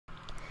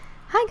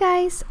Hi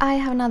guys, I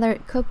have another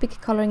Copic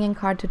coloring and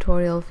card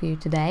tutorial for you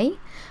today.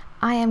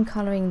 I am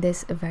coloring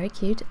this very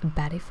cute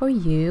Batty for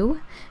you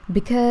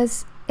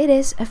because it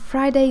is a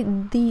Friday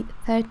the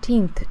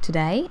 13th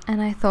today,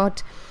 and I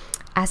thought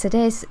as it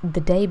is the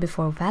day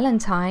before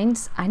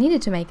Valentine's, I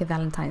needed to make a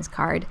Valentine's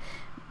card.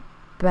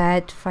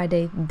 But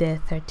Friday the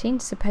 13th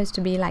is supposed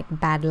to be like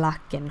bad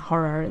luck and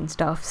horror and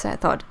stuff, so I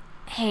thought,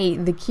 hey,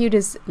 the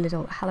cutest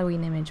little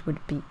Halloween image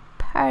would be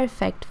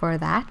perfect for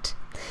that.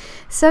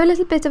 So a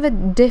little bit of a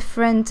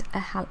different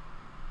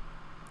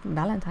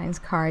Valentine's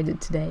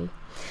card today.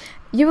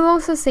 You will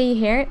also see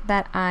here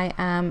that I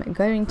am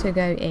going to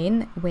go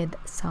in with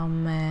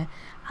some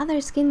other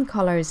skin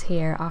colors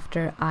here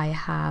after I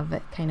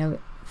have kind of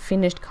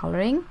finished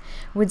coloring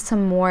with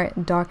some more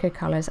darker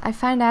colors. I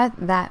found out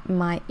that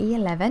my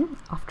E11,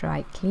 after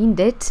I cleaned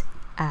it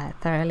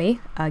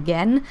thoroughly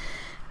again,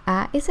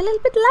 is a little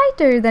bit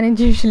lighter than it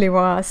usually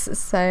was,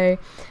 so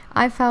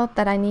I felt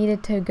that I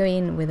needed to go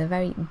in with a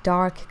very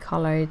dark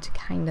color to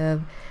kind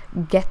of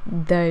get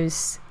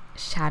those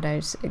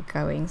shadows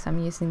going, so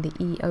I'm using the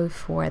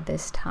E04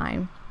 this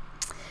time.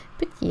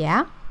 But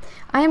yeah,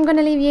 I am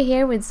gonna leave you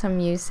here with some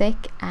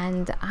music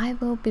and I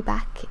will be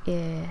back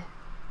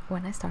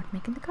when I start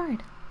making the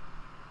card.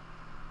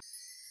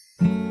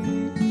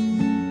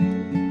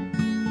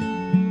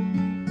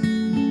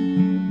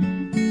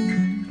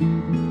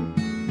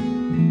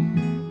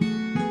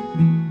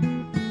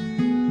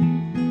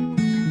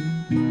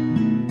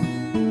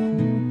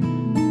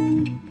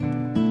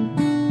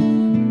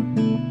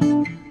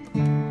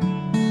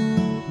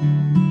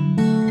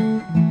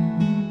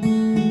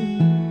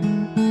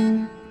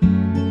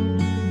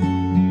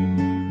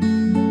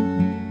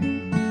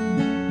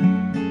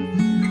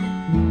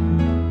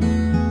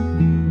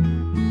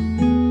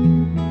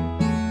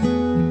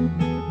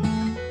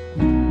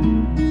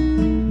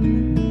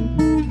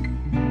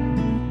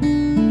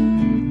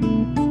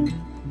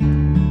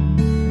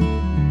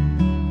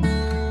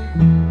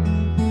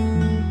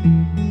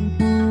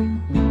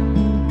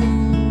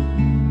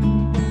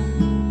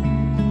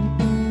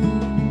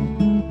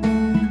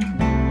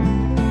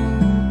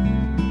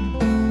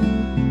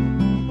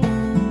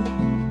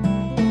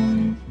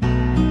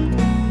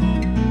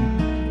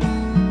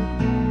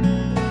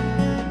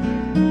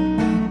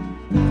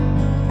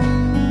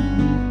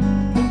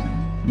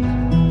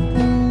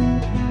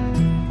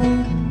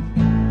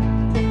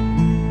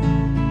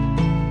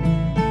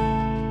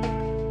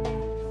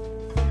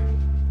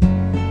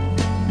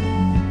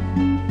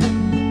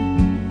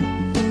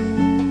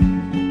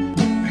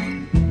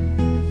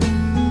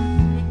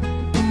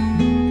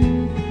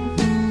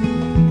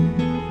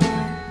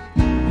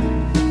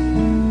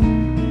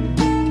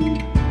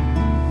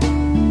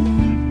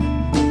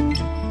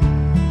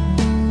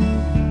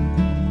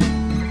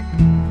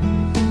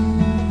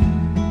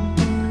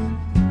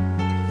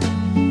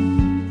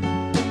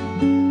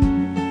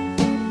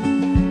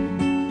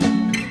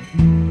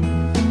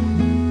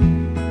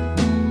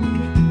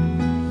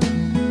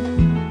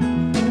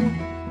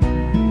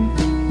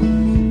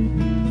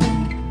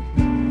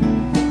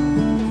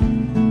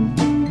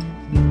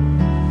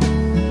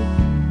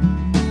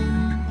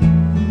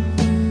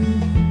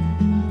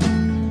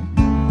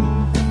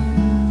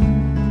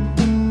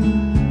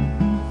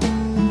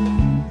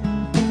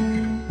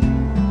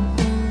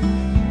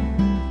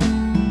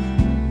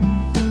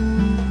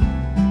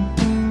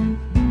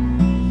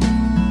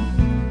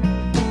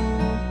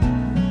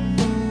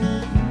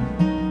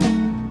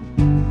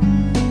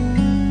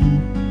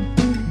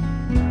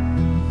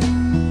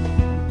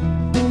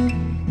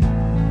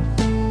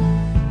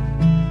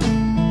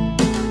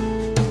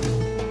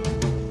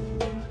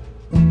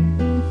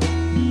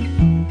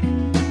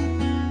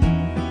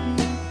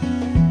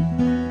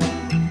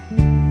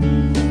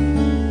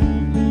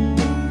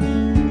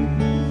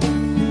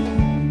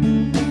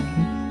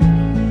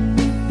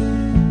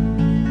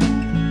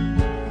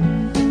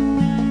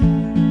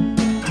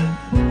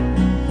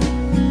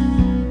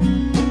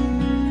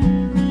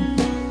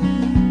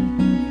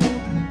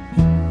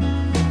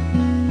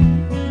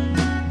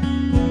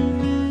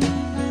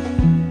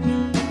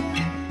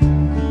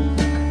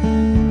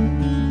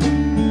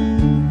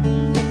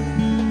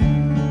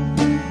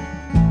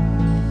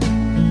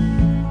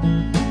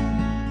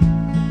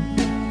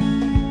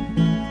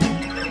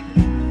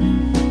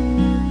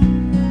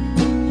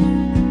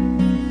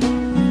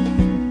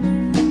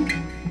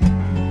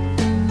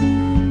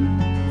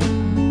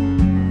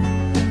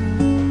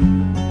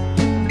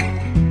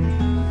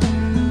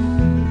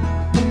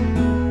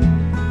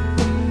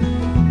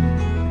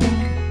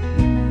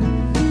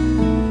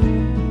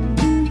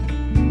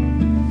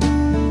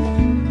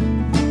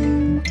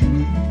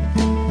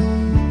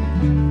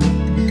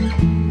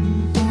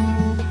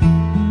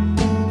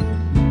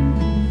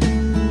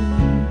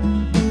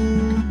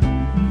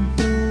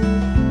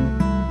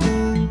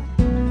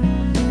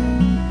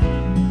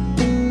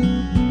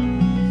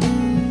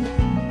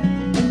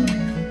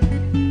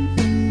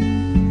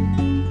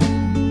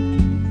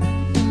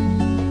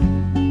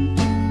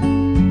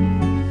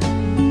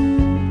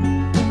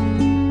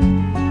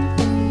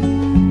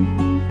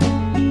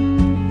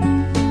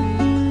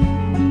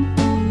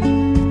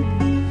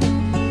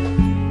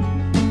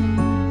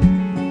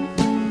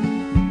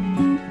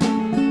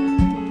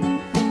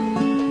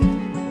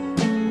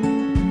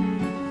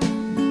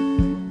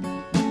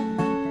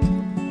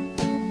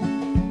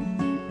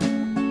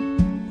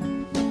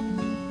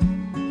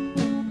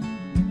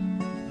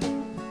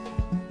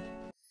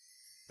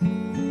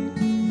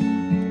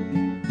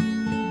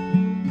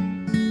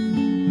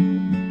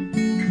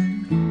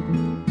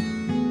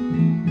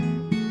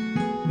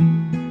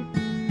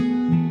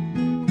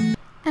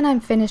 And I'm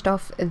finished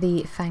off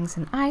the Fangs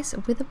and eyes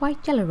with a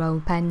white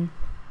Gellyroll pen.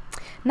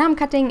 Now I'm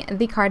cutting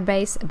the card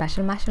base,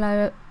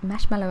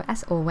 marshmallow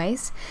as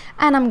always,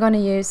 and I'm gonna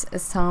use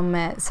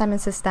some Simon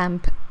Says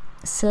Stamp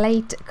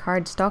slate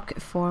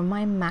cardstock for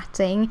my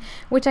matting,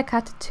 which I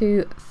cut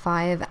to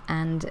 5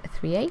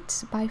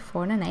 3/8 by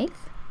 4 1/8.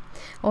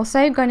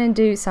 Also gonna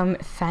do some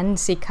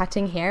fancy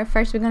cutting here.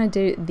 First we're gonna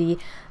do the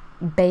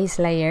base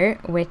layer,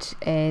 which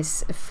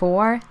is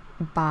 4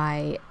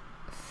 by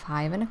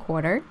 5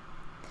 1/4.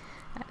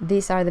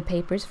 These are the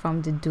papers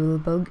from the Dual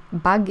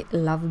Bug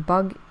Love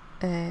Bug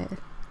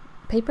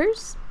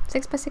papers,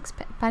 6 by 6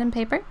 pattern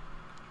paper.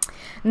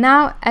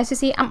 Now, as you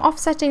see, I'm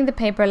offsetting the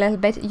paper a little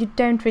bit. You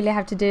don't really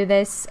have to do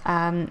this.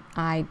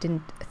 I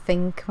didn't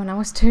think when I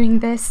was doing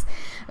this,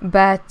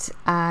 but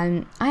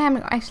I am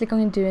actually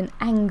going to do an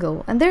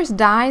angle. And there's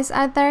dies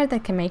out there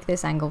that can make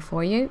this angle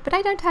for you, but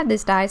I don't have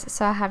these dies,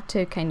 so I have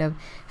to kind of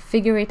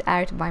figure it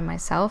out by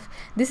myself.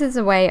 This is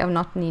a way of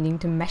not needing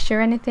to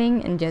measure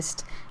anything and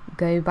just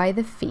go by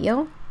the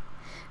feel.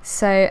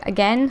 So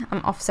again, I'm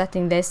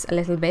offsetting this a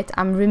little bit.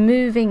 I'm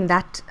removing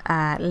that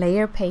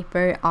layer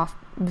paper off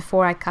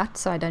before I cut,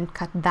 so I don't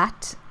cut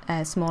that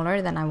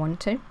smaller than I want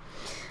to.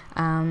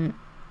 And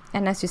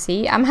as you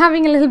see, I'm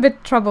having a little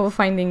bit trouble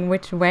finding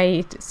which way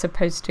it's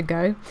supposed to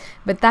go,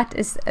 but that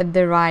is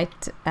the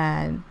right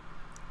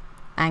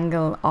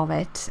angle of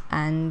it,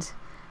 and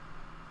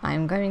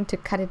I'm going to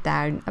cut it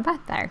down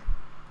about there.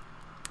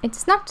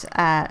 It's not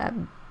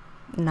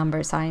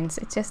number signs,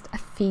 it's just a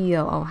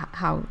feel of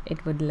how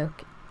it would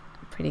look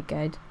pretty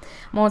good.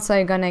 I'm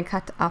also gonna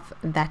cut off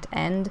that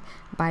end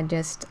by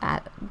just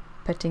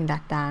putting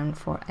that down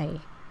for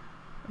a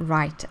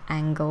right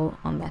angle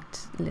on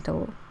that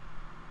little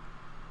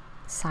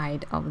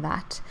side of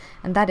that,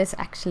 and that is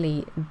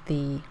actually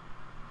the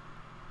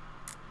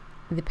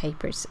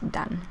papers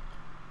done.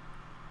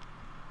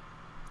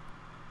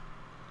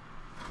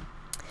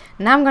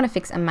 Now I'm gonna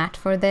fix a mat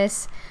for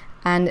this,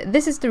 and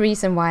this is the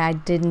reason why I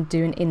didn't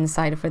do an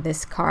inside for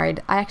this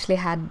card. I actually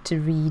had to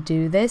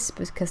redo this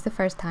because the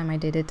first time I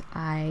did it,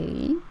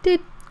 I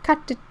did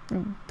cut it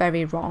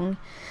very wrong.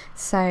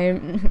 So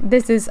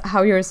this is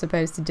how you're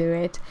supposed to do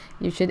it.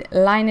 You should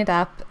line it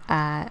up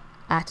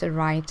at a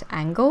right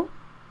angle.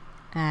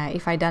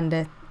 If I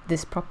done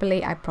this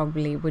properly, I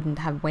probably wouldn't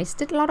have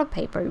wasted a lot of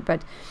paper,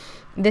 but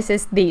this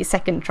is the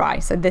second try,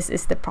 so this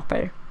is the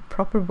proper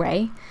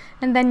way.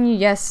 And then you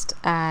just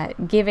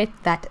give it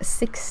that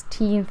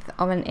 1/16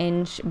 of an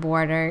inch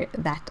border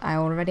that I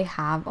already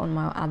have on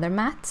my other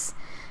mats.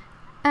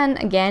 And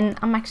again,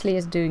 I'm actually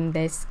just doing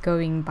this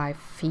going by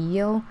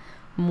feel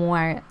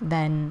more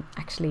than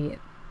actually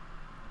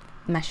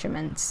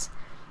measurements.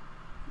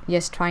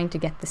 Just trying to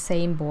get the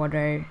same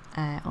border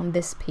on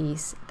this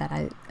piece that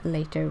I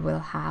later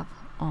will have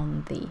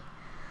on the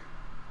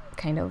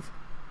kind of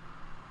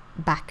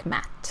back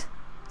mat,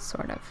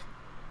 sort of.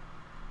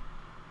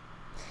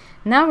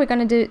 Now we're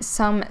going to do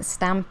some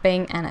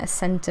stamping and a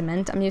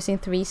sentiment. I'm using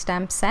 3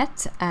 stamp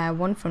sets,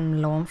 one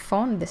from Lawn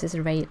Fawn. This is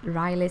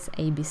Riley's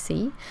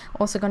ABC.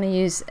 Also going to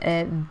use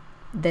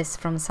this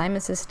from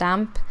Simon Says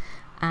Stamp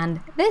and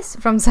this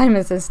from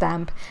Simon Says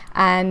Stamp.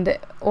 And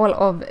all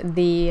of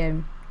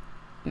the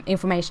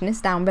information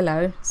is down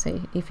below,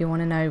 so if you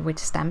want to know which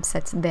stamp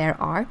sets there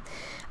are.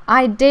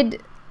 I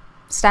did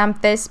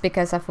stamp this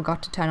because I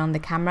forgot to turn on the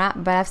camera,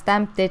 but I've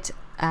stamped it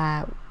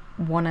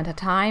one at a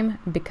time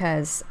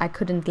because I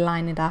couldn't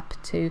line it up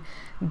to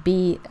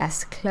be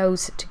as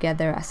close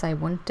together as I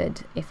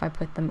wanted if I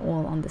put them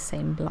all on the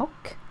same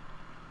block.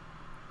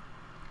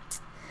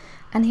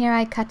 And here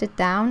I cut it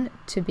down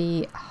to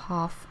be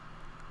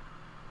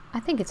I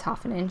think it's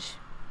half an inch.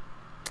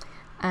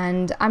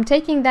 And I'm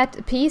taking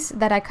that piece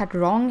that I cut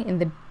wrong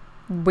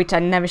which I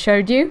never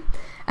showed you,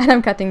 and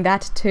I'm cutting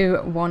that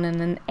to 1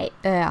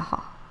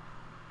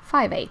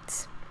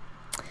 5/8.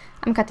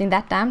 I'm cutting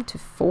that down to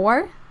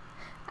 4,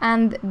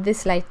 and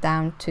this laid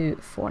down to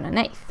 4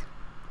 1/8.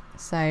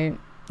 So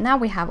now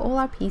we have all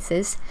our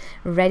pieces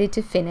ready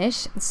to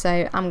finish.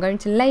 So I'm going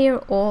to layer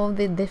all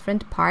the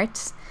different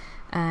parts.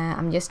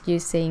 I'm just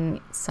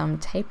using some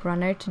tape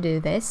runner to do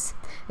this.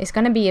 It's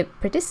going to be a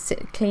pretty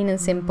clean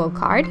and simple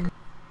card.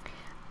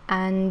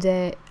 And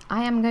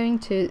I am going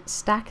to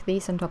stack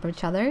these on top of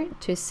each other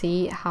to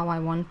see how I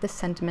want the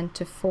sentiment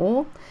to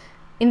fall.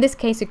 In this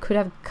case, I could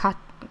have cut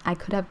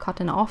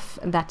off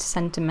that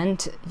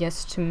sentiment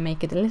just to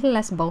make it a little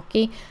less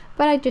bulky,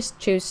 but I just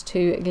choose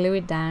to glue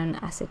it down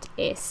as it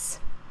is.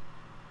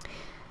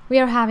 We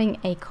are having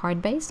a card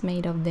base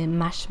made of the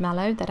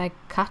marshmallow that I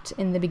cut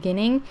in the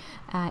beginning.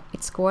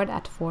 It's scored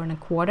at 4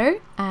 1/4,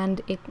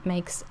 and it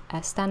makes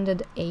a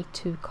standard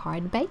A2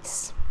 card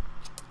base.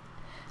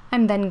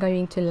 I'm then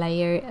going to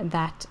layer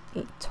that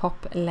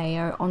top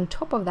layer on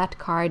top of that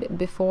card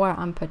before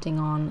I'm putting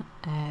on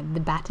the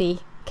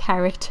Batty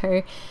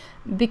character,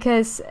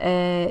 because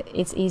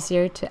it's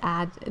easier to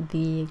add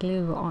the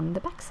glue on the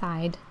back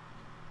side.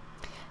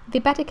 The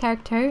Batty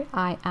character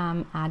I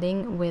am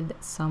adding with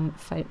some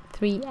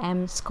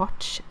 3M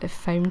Scotch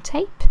foam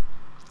tape.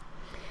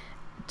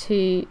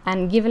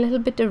 and give a little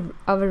bit of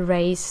a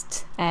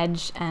raised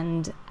edge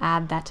and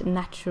add that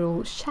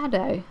natural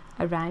shadow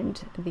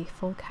around the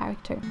full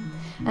character.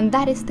 And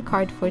that is the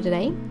card for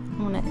today.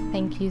 I want to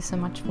thank you so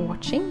much for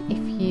watching.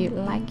 If you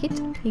like it,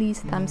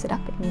 please thumbs it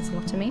up, it means a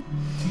lot to me.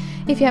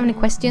 If you have any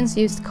questions,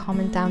 just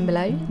comment down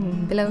below.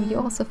 And below you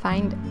also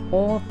find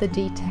all the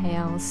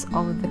details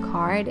of the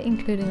card,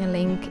 including a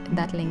link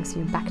that links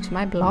you back to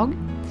my blog.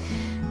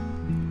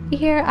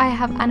 Here I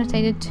have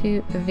annotated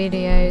 2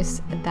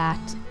 videos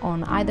that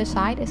on either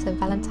side is a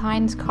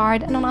Valentine's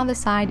card and on the other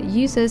side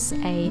uses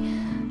a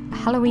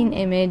Halloween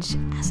image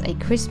as a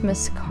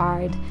Christmas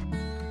card.